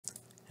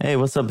Hey,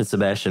 what's up? It's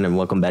Sebastian and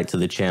welcome back to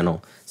the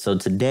channel. So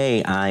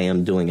today I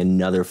am doing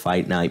another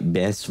Fight Night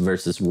Best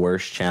versus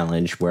Worst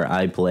challenge where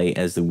I play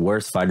as the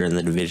worst fighter in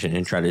the division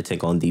and try to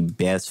take on the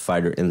best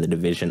fighter in the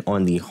division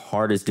on the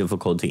hardest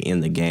difficulty in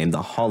the game,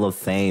 the Hall of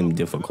Fame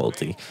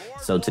difficulty.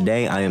 So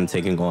today I am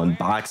taking on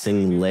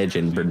boxing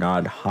legend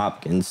Bernard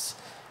Hopkins.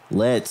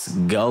 Let's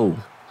go.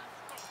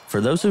 For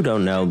those who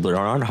don't know,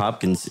 Bernard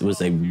Hopkins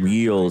was a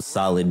real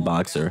solid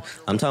boxer.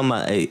 I'm talking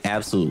about an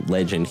absolute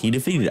legend. He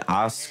defeated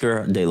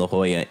Oscar De La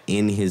Hoya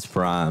in his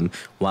prime,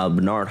 while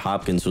Bernard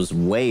Hopkins was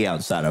way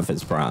outside of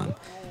his prime.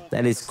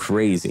 That is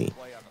crazy.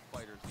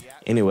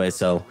 Anyway,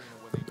 so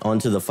on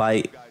to the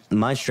fight.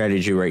 My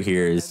strategy right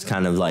here is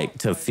kind of like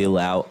to fill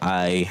out.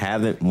 I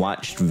haven't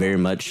watched very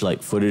much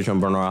like footage on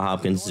Bernard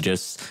Hopkins,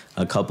 just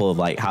a couple of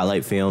like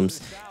highlight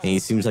films, and he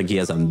seems like he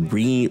has a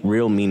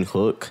real mean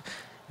hook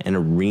and a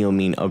real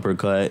mean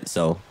uppercut.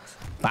 So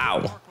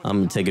bow, I'm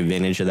gonna take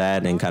advantage of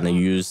that and kind of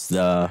use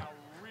the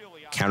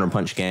counter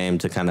punch game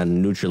to kind of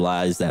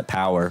neutralize that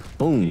power.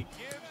 Boom,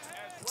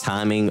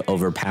 timing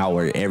over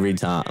power every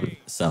time.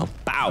 So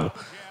bow,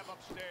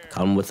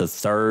 come with a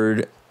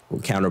third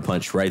counter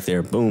punch right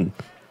there. Boom.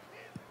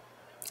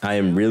 I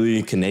am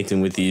really connecting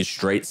with these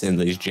straights and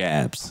these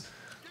jabs.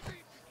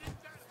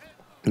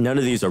 None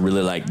of these are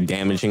really like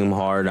damaging him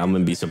hard. I'm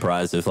gonna be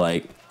surprised if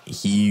like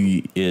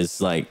he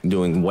is like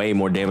doing way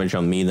more damage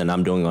on me than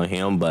I'm doing on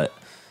him, but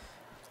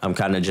I'm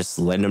kind of just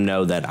letting him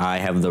know that I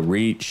have the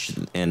reach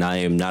and I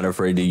am not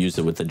afraid to use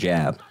it with the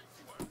jab.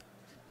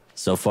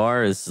 So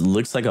far, it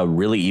looks like a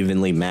really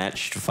evenly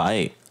matched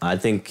fight. I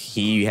think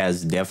he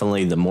has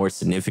definitely the more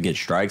significant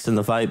strikes in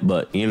the fight,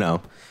 but you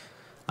know,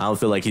 I don't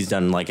feel like he's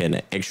done like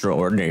an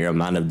extraordinary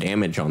amount of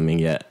damage on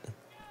me yet.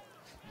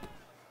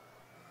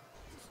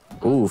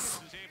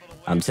 Oof.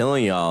 I'm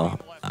telling y'all,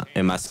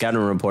 in my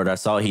scouting report, I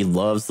saw he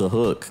loves the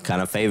hook,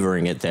 kind of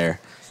favoring it there.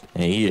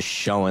 And he is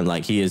showing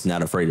like he is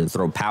not afraid to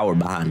throw power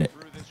behind it.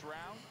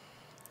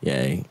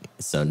 Yeah,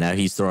 so now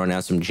he's throwing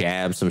out some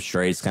jabs, some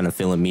straights, kind of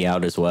filling me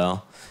out as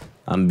well.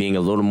 I'm being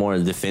a little more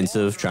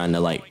defensive, trying to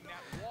like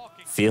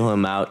feel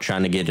him out,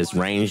 trying to get his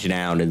range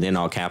down, and then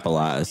I'll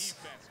capitalize.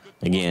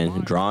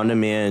 Again, drawing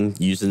him in,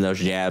 using those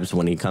jabs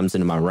when he comes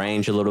into my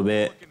range a little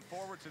bit.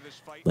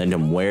 Letting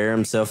him wear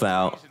himself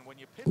out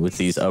with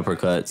these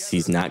uppercuts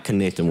he's not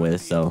connecting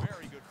with. So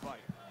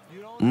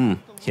hit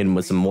him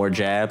with some more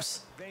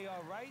jabs.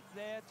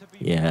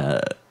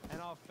 Yeah,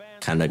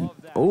 kind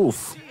of.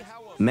 Oof,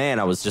 man,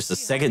 I was just a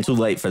second too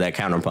late for that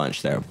counter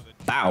punch there.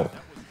 Bow.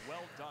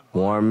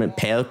 Warm,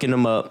 pecking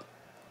him up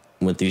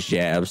with these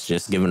jabs,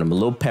 just giving him a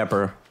little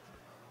pepper.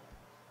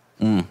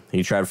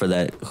 He tried for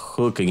that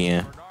hook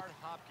again.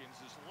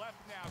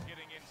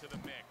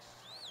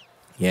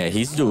 Yeah,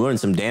 he's doing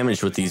some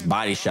damage with these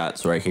body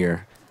shots right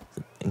here.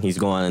 He's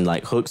going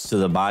like hooks to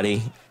the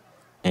body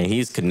and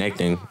he's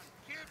connecting.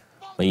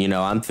 But you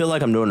know, I feel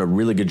like I'm doing a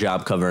really good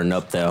job covering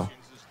up though.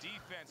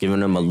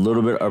 Giving him a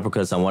little bit of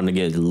uppercuts. I want to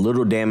get a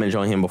little damage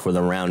on him before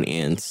the round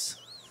ends.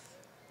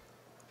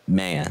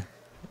 Man.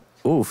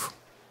 Oof.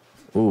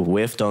 Ooh,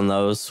 whiffed on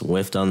those.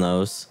 Whiffed on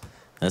those.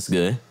 That's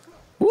good.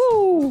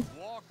 Woo!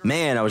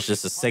 Man, I was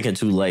just a second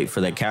too late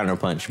for that counter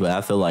punch, but I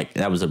feel like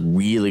that was a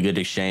really good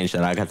exchange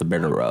that I got the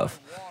better of.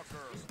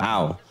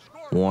 Ow.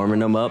 Warming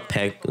them up,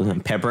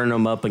 peppering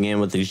them up again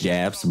with these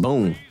jabs.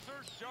 Boom.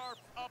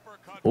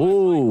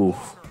 Ooh.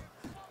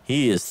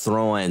 He is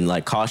throwing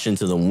like caution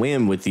to the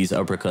wind with these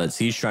uppercuts.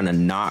 He's trying to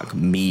knock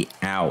me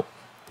out.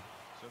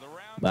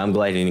 But I'm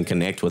glad he didn't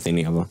connect with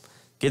any of them.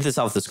 Get this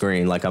off the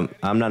screen. Like I'm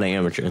not an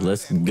amateur.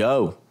 Let's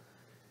go.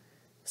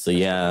 So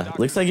yeah,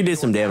 looks like he did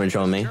some damage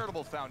on me.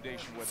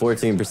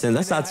 14%.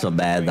 That's not so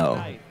bad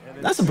though.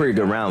 That's a pretty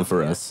good round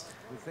for us.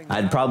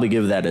 I'd probably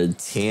give that a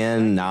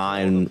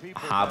 10-9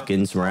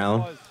 Hopkins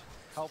round.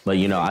 But,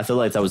 you know, I feel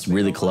like that was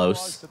really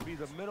close.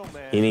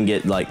 He didn't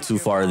get, like, too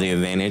far of the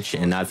advantage.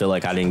 And I feel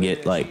like I didn't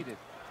get, like,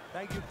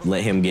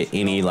 let him get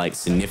any, like,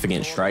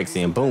 significant strikes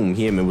in. Boom,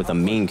 he hit me with a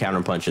mean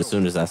counter punch as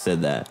soon as I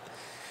said that.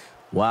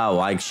 Wow,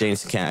 I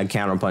exchanged a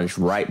counter punch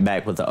right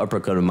back with the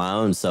uppercut of my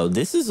own. So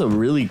this is a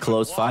really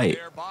close fight.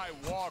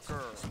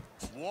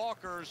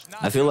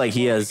 I feel like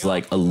he has,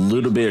 like, a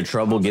little bit of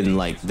trouble getting,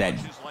 like, that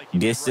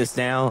distance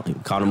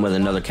down. Caught him with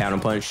another counter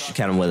punch.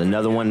 Caught him with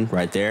another one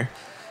right there.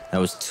 That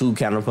was 2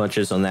 counter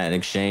punches on that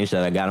exchange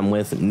that I got him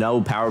with.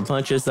 No power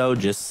punches though,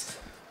 just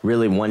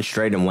really one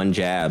straight and one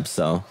jab.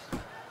 So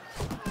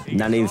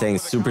not anything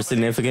super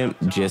significant,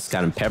 just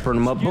kind of peppering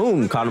him up.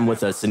 Boom, caught him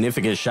with a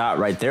significant shot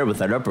right there with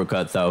that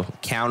uppercut though.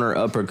 Counter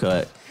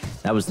uppercut.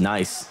 That was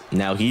nice.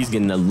 Now he's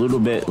getting a little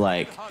bit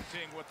like,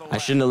 I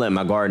shouldn't have let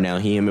my guard down.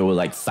 He hit me with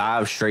like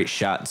 5 straight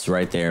shots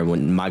right there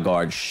when my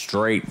guard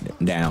straight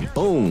down.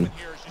 Boom.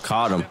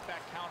 Caught him.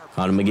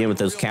 Caught him again with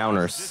those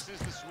counters.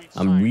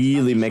 I'm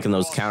really making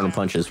those counter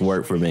punches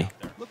work for me.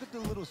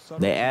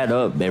 They add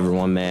up,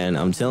 everyone, man.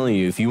 I'm telling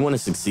you, if you want to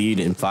succeed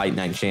in Fight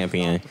Night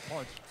Champion,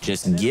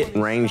 just get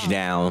range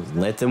down,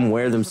 let them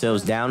wear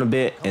themselves down a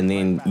bit, and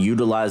then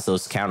utilize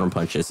those counter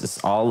punches.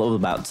 It's all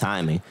about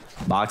timing.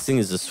 Boxing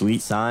is a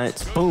sweet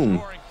science.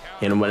 Boom.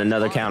 Hit him with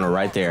another counter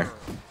right there.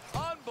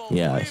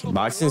 Yeah,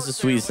 boxing's the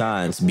sweet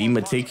science. Be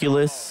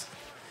meticulous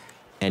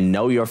and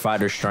know your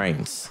fighter's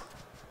strengths.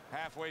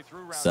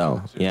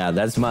 So, yeah,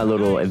 that's my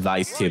little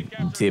advice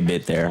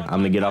tidbit there.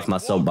 I'm going to get off my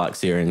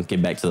soapbox here and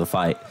get back to the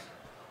fight.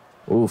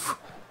 Oof.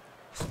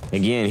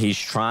 Again, he's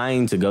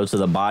trying to go to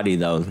the body,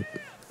 though.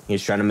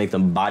 He's trying to make the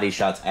body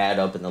shots add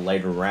up in the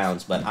later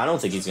rounds, but I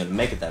don't think he's going to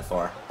make it that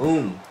far.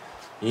 Boom.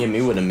 He hit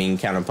me with a mean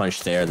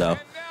counterpunch there, though.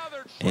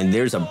 And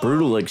there's a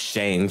brutal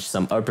exchange.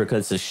 Some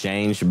uppercuts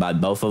exchanged by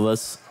both of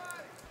us.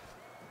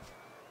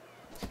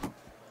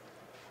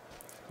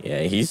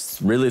 Yeah, he's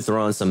really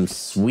throwing some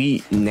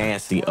sweet,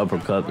 nasty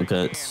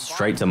uppercuts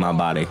straight to my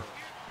body.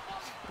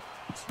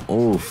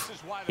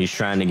 Oof. He's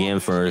trying again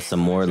for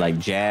some more like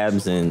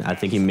jabs, and I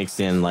think he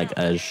mixed in like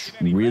a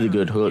really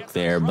good hook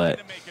there, but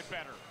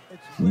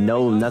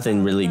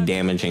nothing really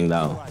damaging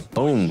though.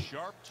 Boom.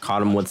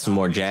 Caught him with some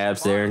more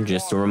jabs there,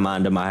 just to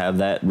remind him I have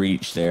that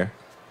reach there.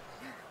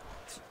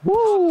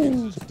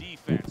 Woo!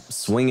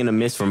 Swing and a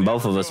miss from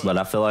both of us, but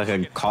I feel like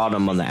I caught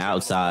him on the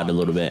outside a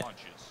little bit.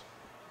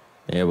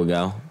 There we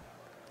go.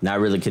 Not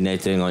really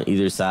connecting on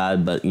either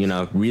side, but, you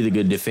know, really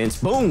good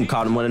defense. Boom!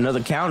 Caught him with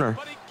another counter.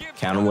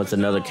 Count him with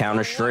another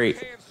counter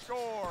straight.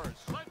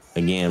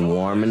 Again,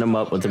 warming him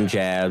up with them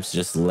jabs,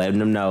 just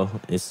letting him know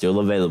it's still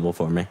available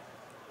for me.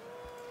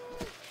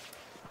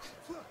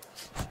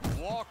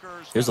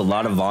 There's a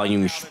lot of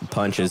volume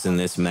punches in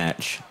this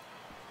match,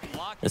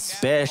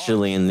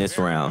 especially in this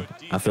round.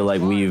 I feel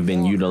like we've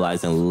been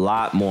utilizing a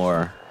lot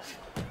more.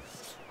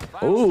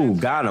 Ooh,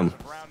 got him.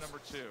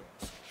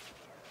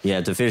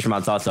 Yeah, to finish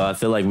my thoughts, though, I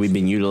feel like we've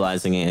been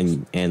utilizing it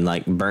and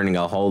like burning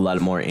a whole lot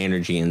more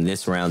energy in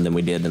this round than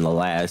we did in the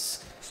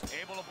last.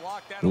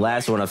 The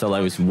last one I felt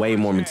like was way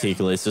more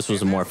meticulous. This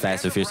was a more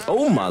fast and fierce.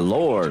 Oh my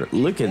lord,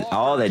 look at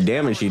all that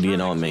damage he did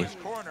on me.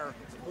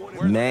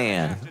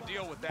 Man,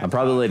 I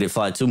probably let it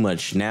fly too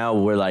much. Now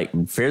we're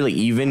like fairly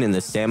even in the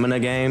stamina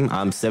game.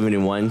 I'm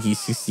 71, he's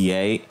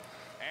 68.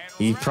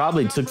 He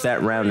probably took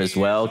that round as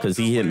well because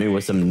he hit me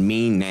with some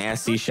mean,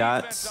 nasty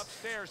shots.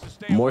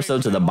 More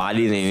so to the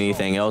body than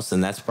anything else,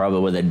 and that's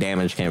probably where the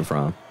damage came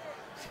from.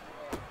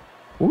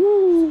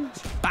 Woo!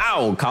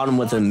 Bow! Caught him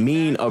with a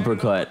mean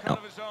uppercut. Oh.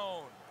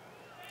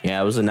 Yeah,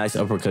 it was a nice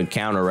uppercut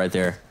counter right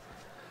there.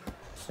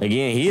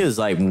 Again, he is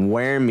like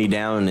wearing me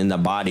down in the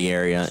body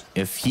area.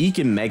 If he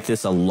can make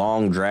this a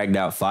long, dragged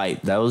out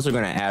fight, those are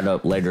going to add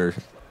up later.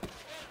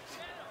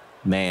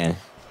 Man.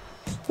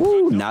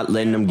 Woo! Not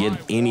letting him get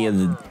any of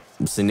the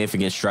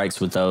significant strikes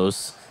with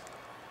those.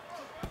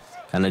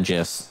 Kind of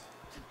just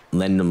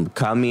letting him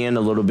come in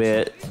a little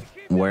bit,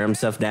 wear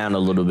himself down a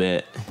little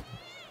bit,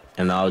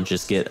 and I'll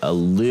just get a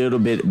little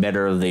bit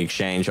better of the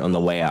exchange on the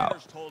way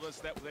out.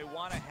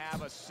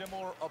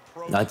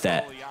 Like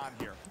that.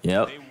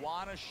 Yep.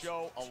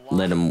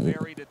 Let him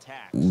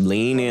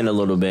lean in a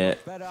little bit,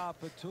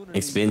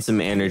 expend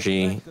some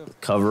energy,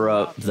 cover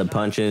up the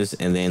punches,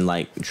 and then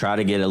like try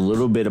to get a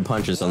little bit of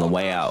punches on the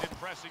way out.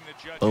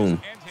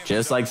 Boom.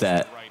 Just like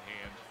that.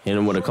 Hit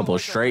him with a couple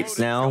of straights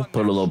now.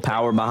 Put a little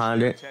power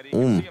behind it.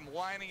 Boom.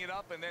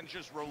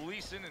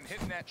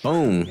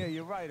 Boom.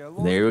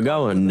 There we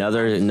go.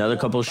 Another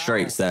couple of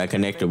straights that I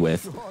connected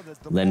with.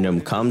 Letting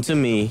him come to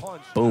me.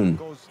 Boom.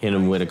 Hit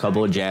him with a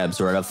couple of jabs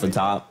right off the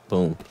top.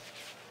 Boom.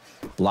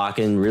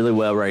 Blocking really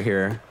well right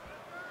here.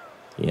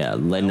 Yeah,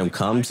 letting him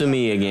come to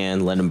me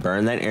again. Let him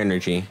burn that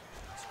energy.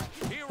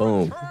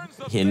 Boom.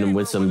 Hitting him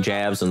with some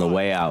jabs on the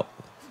way out.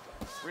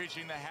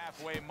 Reaching the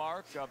halfway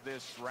mark of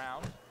this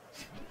round.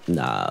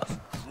 Nah.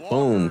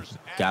 Boom.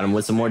 Got him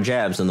with some more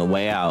jabs on the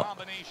way out.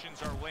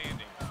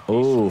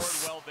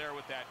 Oof.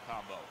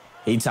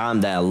 He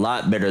timed that a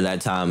lot better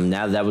that time.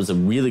 Now that was a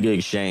really good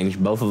exchange.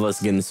 Both of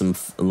us getting some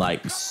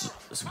like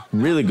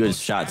really good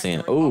shots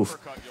in. Oof.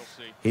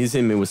 He's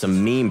hitting me with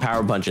some mean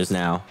power punches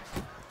now.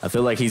 I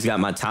feel like he's got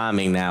my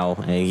timing now,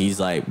 and he's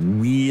like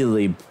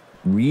really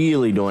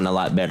doing a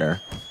lot better.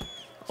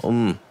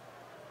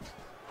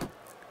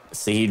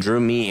 See, he drew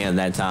me in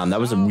that time. That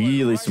was a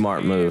really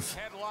smart move.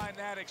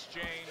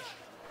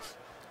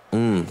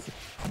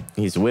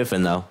 He's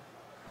whiffing though.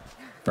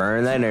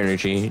 Burn that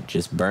energy.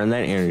 Just burn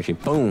that energy.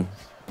 Boom.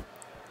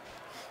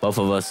 Both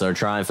of us are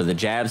trying for the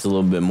jabs a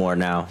little bit more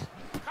now.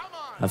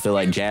 I feel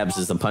like jabs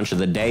is the punch of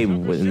the day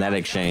in that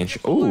exchange.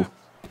 Ooh.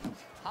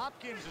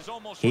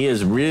 He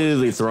is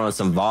really throwing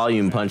some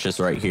volume punches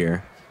right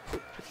here.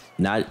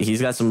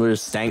 He's got some real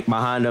stank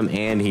behind him,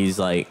 and he's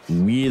like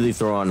really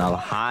throwing a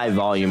high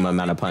volume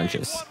amount of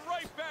punches.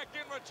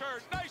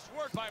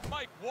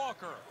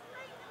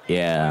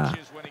 Yeah,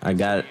 I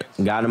got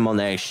him on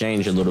the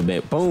exchange a little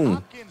bit.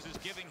 Boom.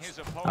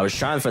 I was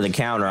trying for the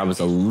counter. I was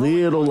a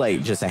little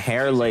late, just a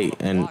hair late,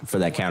 and for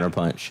that counter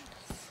punch.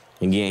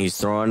 Again, he's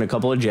throwing a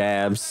couple of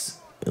jabs,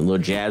 little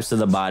jabs to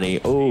the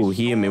body. Oh,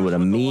 he hit me with a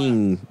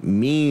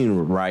mean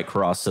right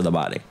cross to the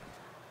body.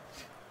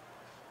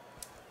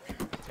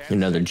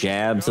 Another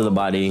jab to the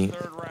body.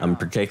 I'm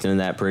protecting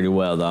that pretty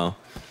well, though.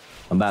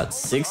 About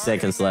 6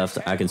 seconds left.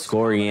 I can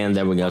score again.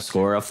 There we go.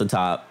 Score off the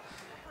top.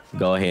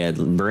 Go ahead.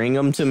 Bring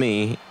them to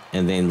me,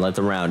 and then let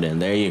the round in.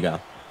 There you go.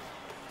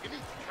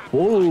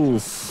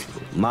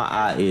 Oof. My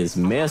eye is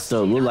messed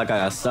up. Look like I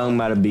got stung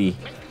by the bee.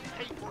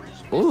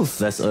 Oof,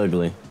 that's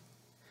ugly.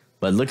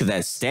 But look at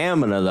that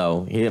stamina,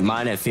 though. He hit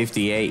mine at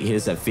 58.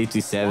 His at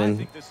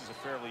 57.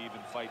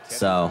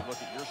 So,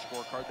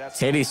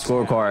 Teddy's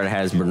scorecard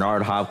has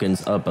Bernard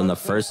Hopkins up on the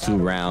first 2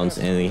 rounds,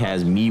 and he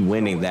has me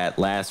winning that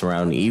last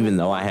round, even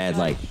though I had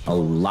like a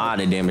lot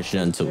of damage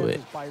done to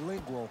it.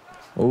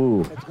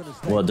 Ooh,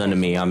 well done to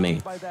me, I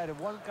mean.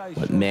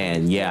 But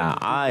man, yeah,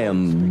 I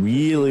am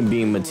really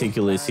being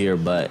meticulous here,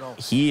 but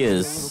he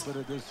is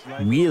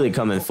really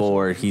coming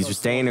forward. He's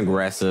staying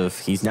aggressive.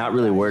 He's not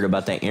really worried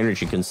about that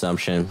energy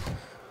consumption.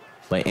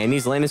 And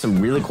he's landing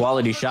some really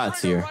quality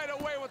shots here.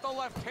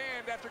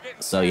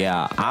 So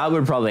yeah, I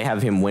would probably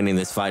have him winning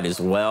this fight as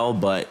well,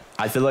 but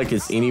I feel like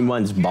it's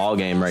anyone's ball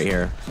game right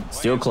here.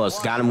 Still close.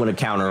 Got him with a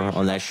counter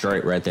on that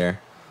straight right there.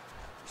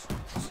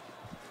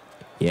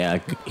 Yeah,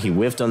 he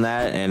whiffed on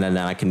that, and then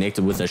I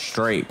connected with a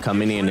straight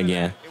coming in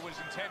again.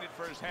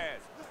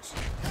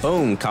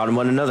 Boom, caught him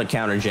with another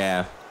counter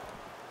jab.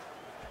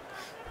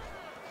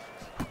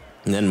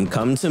 And then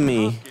come to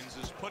me.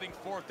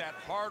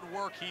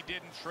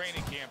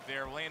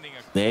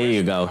 There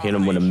you go. Hit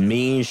him with a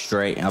mean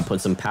straight. I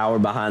put some power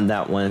behind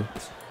that one.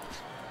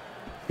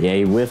 Yeah,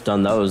 he whiffed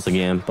on those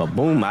again, but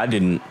boom, I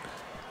didn't.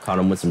 Caught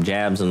him with some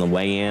jabs on the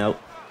way out.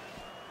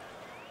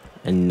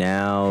 And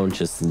now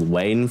just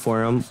waiting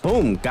for him.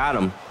 Boom, got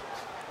him.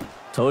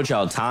 Told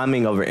y'all,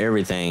 timing over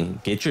everything.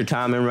 Get your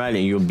timing right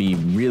and you'll be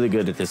really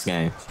good at this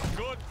game.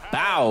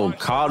 Bow,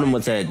 caught him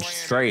with that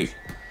straight.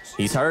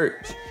 He's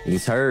hurt.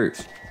 He's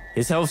hurt.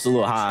 His health's a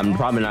little high. I'm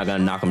probably not going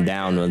to knock him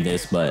down on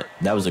this, but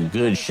that was a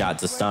good shot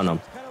to stun him.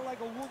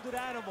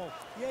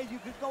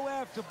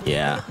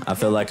 Yeah, I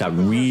feel like I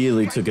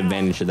really took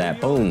advantage of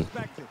that. Boom.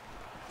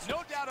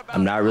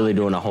 I'm not really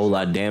doing a whole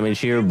lot of damage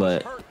here,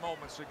 but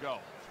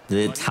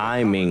the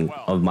timing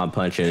of my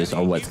punches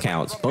are what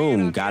counts.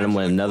 Boom, got him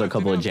with another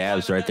couple of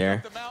jabs right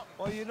there.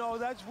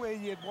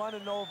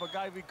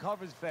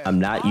 I'm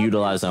not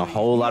utilizing a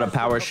whole lot of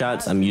power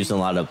shots. I'm using a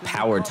lot of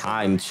power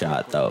timed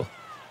shot though.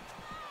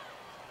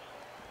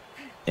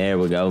 There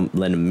we go.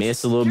 Let him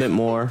miss a little bit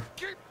more.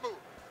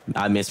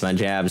 I missed my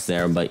jabs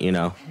there, but you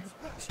know.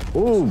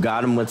 Ooh,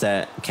 got him with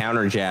that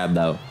counter jab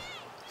though.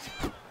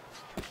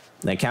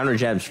 That counter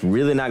jab's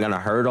really not going to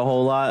hurt a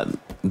whole lot,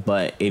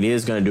 but it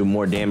is going to do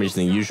more damage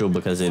than usual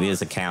because it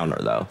is a counter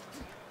though.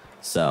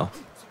 So,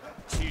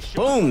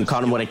 boom,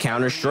 caught him with a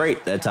counter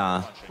straight that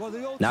time.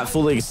 Not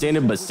fully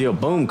extended, but still,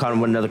 boom, caught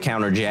him with another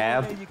counter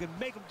jab.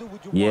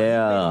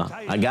 Yeah,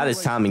 I got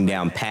his timing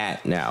down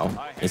pat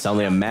now. It's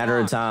only a matter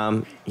of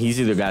time.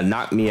 He's either got to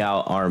knock me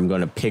out or I'm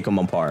going to pick him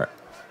apart.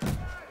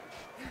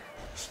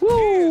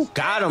 Woo,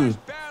 got him.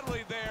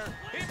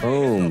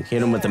 Boom,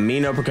 hit him with the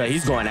mean uppercut.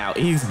 He's going out.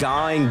 He's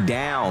going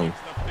down.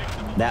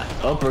 That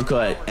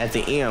uppercut at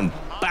the end.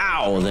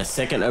 Bow, the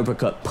second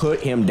uppercut put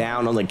him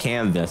down on the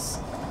canvas.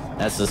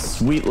 That's a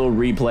sweet little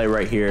replay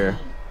right here.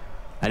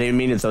 I didn't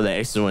mean to throw the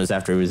extra ones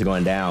after he was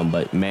going down,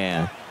 but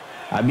man,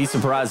 I'd be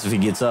surprised if he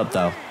gets up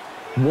though.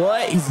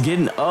 What? He's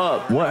getting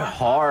up. What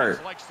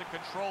heart.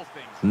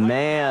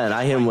 Man,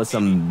 I hit him with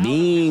some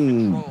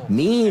mean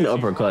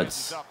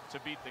uppercuts.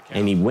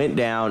 And he went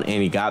down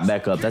and he got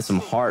back up. That's some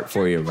heart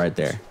for you right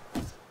there.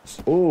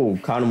 Ooh,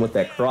 caught him with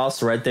that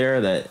cross right there.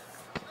 That,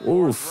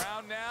 oof.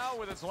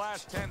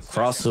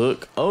 Cross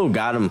hook. Oh,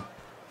 got him.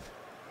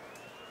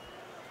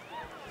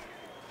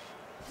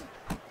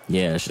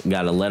 Yeah,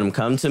 gotta let him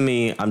come to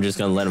me. I'm just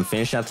gonna let him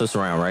finish out this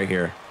round right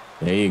here.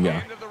 There you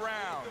go.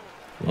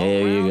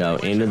 There you go.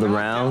 End of the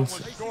round.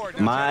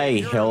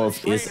 My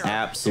health is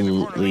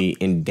absolutely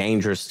in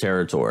dangerous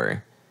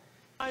territory.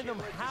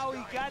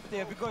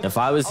 If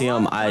I was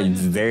him, I'd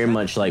very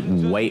much like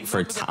wait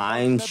for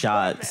timed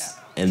shots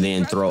and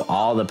then throw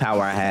all the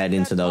power I had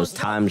into those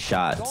timed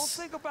shots.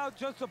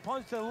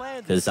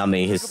 Because I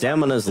mean, his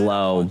stamina's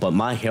low, but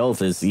my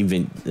health is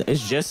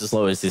it's just as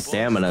low as his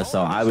stamina.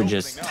 So I would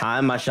just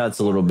time my shots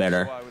a little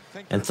better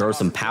and throw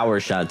some power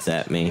shots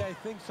at me,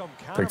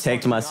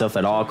 protect myself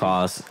at all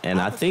costs.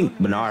 And I think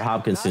Bernard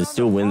Hopkins can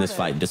still win this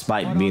fight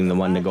despite being the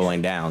one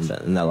going down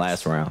in that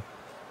last round.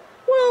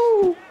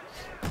 Woo!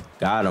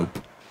 Got him.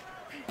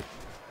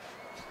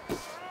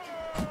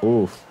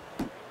 Oof.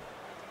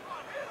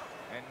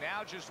 And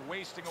now just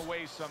wasting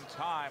away some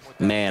time with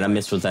man, I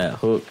missed with that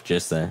hook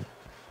just there.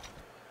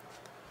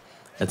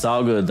 It's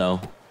all good though.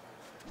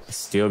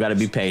 Still got to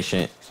be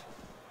patient.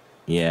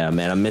 Yeah,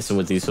 man, I'm missing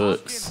with these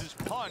hooks.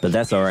 But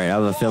that's all right. I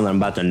have a feeling I'm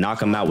about to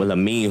knock him out with a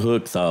mean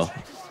hook though.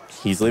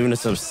 He's leaving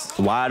us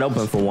wide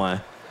open for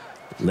one.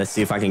 Let's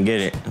see if I can get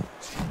it.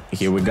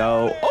 Here we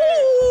go.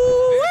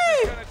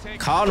 Oh,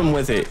 caught him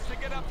with it.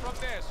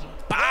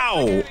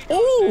 Bow.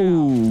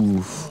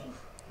 Ooh.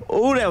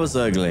 Oh, that was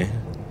ugly.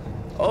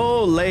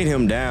 Oh, laid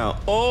him down.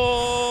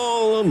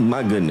 Oh,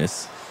 my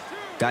goodness.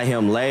 Got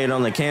him laid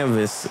on the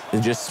canvas.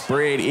 It just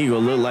spread eagle.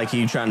 Looked like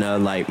he trying to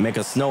like make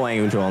a snow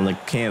angel on the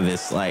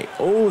canvas. Like,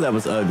 oh, that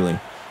was ugly.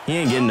 He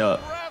ain't getting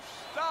up.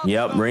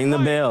 Yep, ring the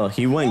bell.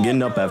 He wasn't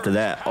getting up after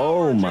that.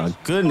 Oh, my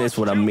goodness.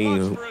 What a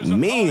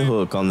mean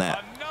hook on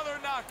that.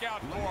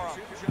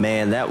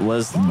 Man, that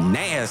was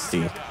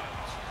nasty.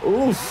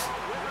 Oof.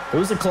 It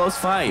was a close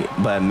fight,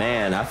 but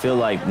man, I feel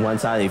like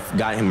once I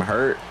got him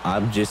hurt, I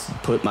just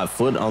put my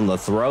foot on the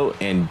throat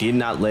and did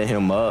not let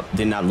him up,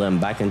 did not let him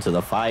back into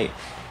the fight.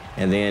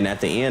 And then at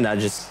the end, I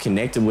just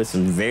connected with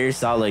some very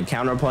solid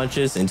counter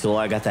punches until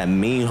I got that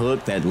mean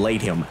hook that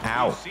laid him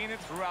out.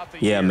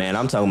 Yeah, man,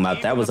 I'm talking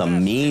about that was a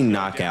mean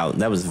knockout.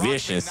 That was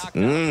vicious.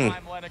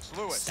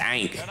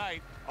 Stank.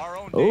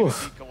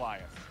 Oof.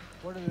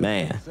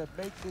 Man,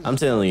 I'm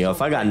telling you,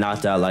 if I got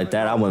knocked out like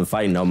that, I wouldn't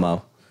fight no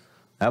more.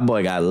 That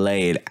boy got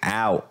laid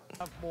out.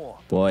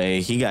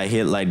 Boy, he got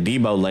hit like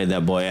Debo laid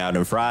that boy out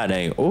on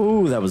Friday.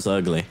 Ooh, that was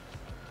ugly.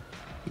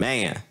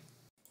 Man.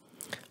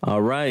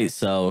 All right,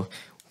 so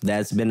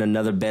that's been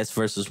another best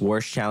versus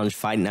worst challenge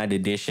fight night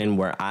edition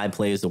where I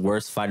play as the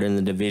worst fighter in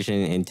the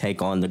division and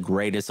take on the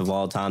greatest of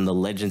all time, the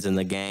legends in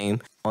the game,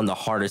 on the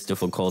hardest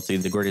difficulty,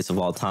 the greatest of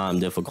all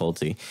time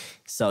difficulty.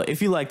 So if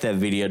you like that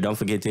video, don't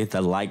forget to hit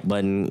that like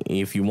button.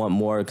 If you want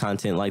more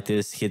content like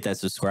this, hit that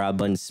subscribe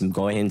button.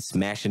 Go ahead and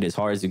smash it as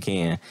hard as you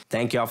can.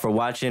 Thank y'all for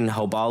watching.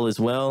 Hope all is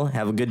well.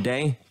 Have a good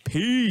day.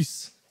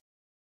 Peace.